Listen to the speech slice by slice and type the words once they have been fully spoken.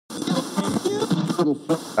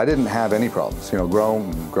I didn't have any problems. You know,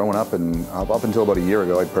 growing up and up until about a year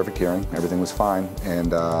ago, I had perfect hearing. Everything was fine.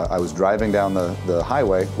 And I was driving down the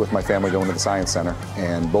highway with my family going to the Science Center,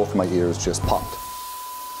 and both my ears just popped.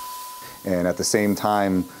 And at the same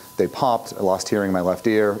time they popped, I lost hearing in my left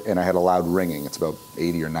ear, and I had a loud ringing. It's about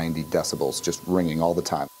 80 or 90 decibels, just ringing all the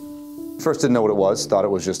time. First didn't know what it was, thought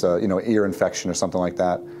it was just a ear infection or something like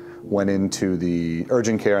that. Went into the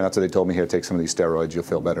urgent care, and that's what they told me, here, take some of these steroids, you'll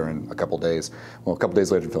feel better in a couple days. Well, a couple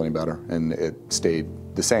days later, feeling better, and it stayed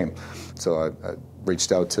the same. So I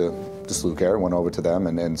reached out to SLUCare, went over to them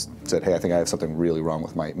and said, hey, I think I have something really wrong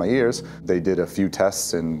with my ears. They did a few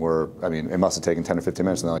tests and it must have taken 10 or 15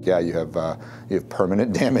 minutes, and they're like, yeah, you have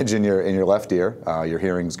permanent damage in your left ear. Your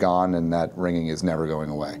hearing's gone, and that ringing is never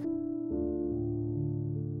going away.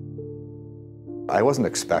 I wasn't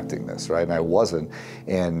expecting this, right? And I wasn't.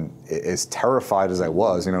 And as terrified as I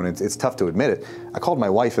was, and it's tough to admit it, I called my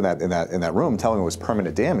wife in that room telling her it was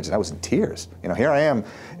permanent damage, and I was in tears. Here I am,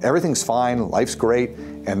 everything's fine, life's great,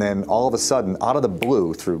 and then all of a sudden, out of the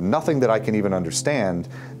blue, through nothing that I can even understand,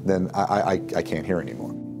 then I can't hear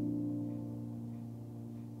anymore.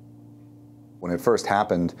 When it first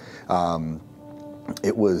happened,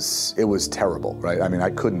 it was terrible, right? I mean, I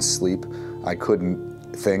couldn't sleep, I couldn't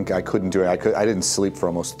think, I couldn't do it. I didn't sleep for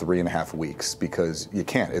almost 3.5 weeks because you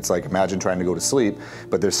can't. It's like, imagine trying to go to sleep,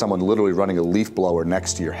 but there's someone literally running a leaf blower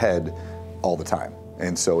next to your head all the time.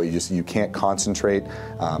 And so you can't concentrate.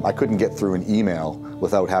 I couldn't get through an email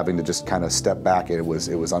without having to just kind of step back. It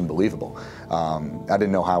was unbelievable. I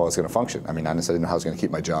didn't know how I was going to function. I mean, honestly, I didn't know how I was going to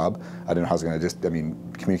keep my job. I didn't know how I was going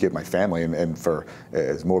to communicate with my family. And for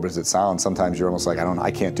as morbid as it sounds, sometimes you're almost like,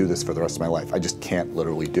 I can't do this for the rest of my life. I just can't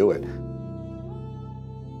literally do it.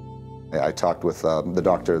 I talked with the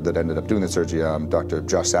doctor that ended up doing the surgery, Dr.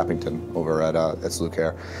 Josh Sappington over at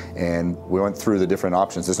SLUCare, and we went through the different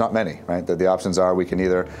options. There's not many, right? The options are we can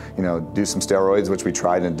either, do some steroids, which we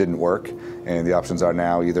tried and it didn't work, and the options are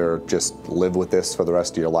now either just live with this for the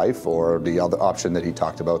rest of your life, or the other option that he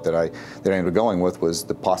talked about that I ended up going with was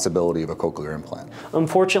the possibility of a cochlear implant.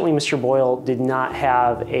 Unfortunately, Mr. Boyle did not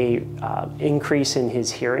have a increase in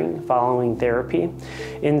his hearing following therapy,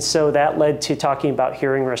 and so that led to talking about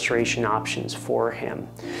hearing restoration options for him.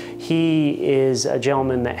 He is a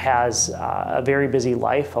gentleman that has a very busy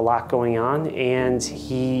life, a lot going on, and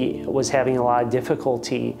he was having a lot of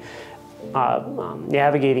difficulty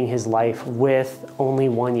navigating his life with only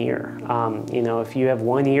one ear. If you have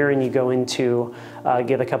one ear and you go into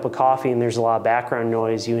get a cup of coffee and there's a lot of background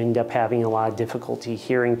noise, you end up having a lot of difficulty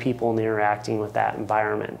hearing people and interacting with that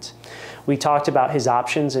environment. We talked about his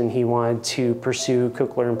options, and he wanted to pursue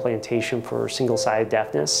cochlear implantation for single-sided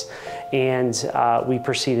deafness, and we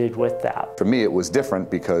proceeded with that. For me, it was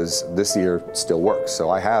different because this ear still works.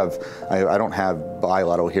 So I don't have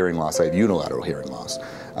bilateral hearing loss, I have unilateral hearing loss.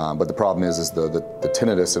 But the problem is the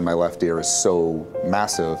tinnitus in my left ear is so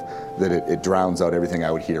massive that it drowns out everything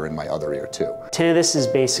I would hear in my other ear too. Tinnitus is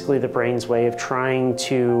basically the brain's way of trying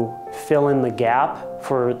to fill in the gap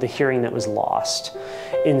for the hearing that was lost.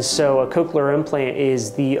 And so a cochlear implant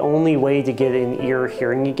is the only way to get an ear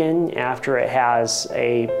hearing again after it has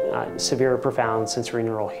a severe, profound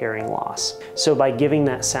sensorineural hearing loss. So by giving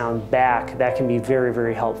that sound back, that can be very,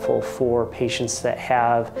 very helpful for patients that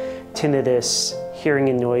have tinnitus, hearing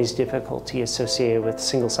and noise difficulty associated with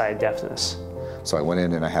single-sided deafness. So I went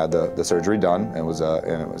in and I had the surgery done, and it was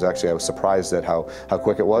actually, I was surprised at how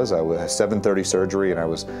quick it was. I was 7:30 surgery, and I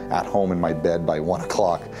was at home in my bed by 1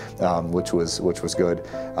 o'clock, which was good.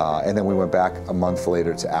 And then we went back a month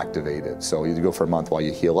later to activate it. So you go for a month while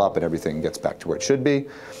you heal up and everything gets back to where it should be.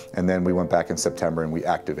 And then we went back in September and we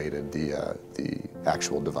activated the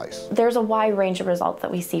actual device. There's a wide range of results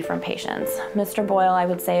that we see from patients. Mr. Boyle, I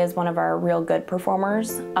would say, is one of our real good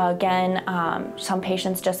performers. Again, some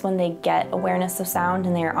patients, just when they get awareness of sound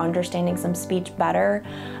and they're understanding some speech better,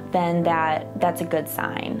 then that's a good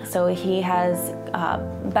sign. So he has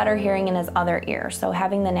better hearing in his other ear. So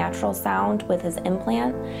having the natural sound with his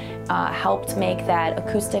implant helped make that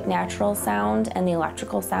acoustic natural sound and the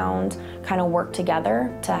electrical sound kind of work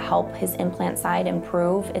together to help his implant side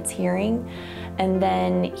improve its hearing. And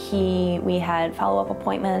then we had follow-up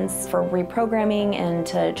appointments for reprogramming and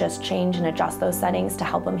to just change and adjust those settings to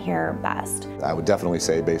help him hear best. I would definitely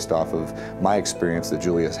say, based off of my experience, that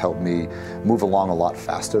Julie has helped me move along a lot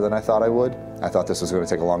faster than I thought I would. I thought this was going to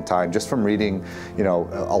take a long time, just from reading, a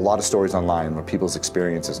lot of stories online of people's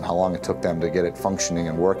experiences and how long it took them to get it functioning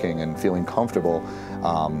and working and feeling comfortable.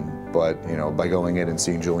 But by going in and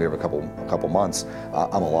seeing Julie over a couple months,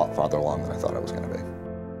 I'm a lot farther along than I thought I was going to be.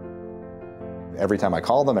 Every time I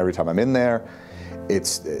call them, every time I'm in there,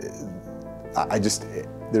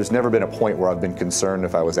 there's never been a point where I've been concerned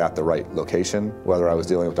if I was at the right location, whether I was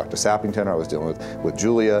dealing with Dr. Sappington or I was dealing with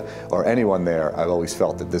Julia or anyone there. I've always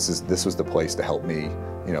felt that this was the place to help me,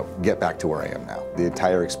 you know, get back to where I am now. The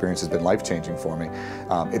entire experience has been life-changing for me.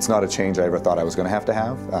 It's not a change I ever thought I was going to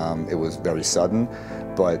have. It was very sudden,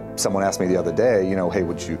 but someone asked me the other day, you know, hey,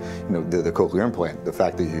 would you, the cochlear implant, the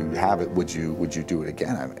fact that you have it, would you do it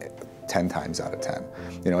again? I mean, 10 times out of 10,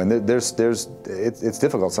 you know, and it's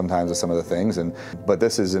difficult sometimes with some of the things, but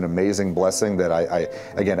this is an amazing blessing that I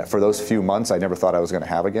again, for those few months, I never thought I was going to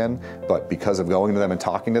have again, but because of going to them and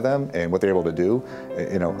talking to them and what they're able to do,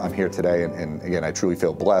 you know, I'm here today, and again, I truly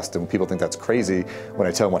feel blessed, and people think that's crazy when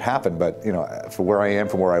I tell them what happened, but, you know, for where I am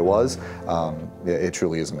from where I was, it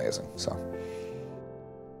truly is amazing, so.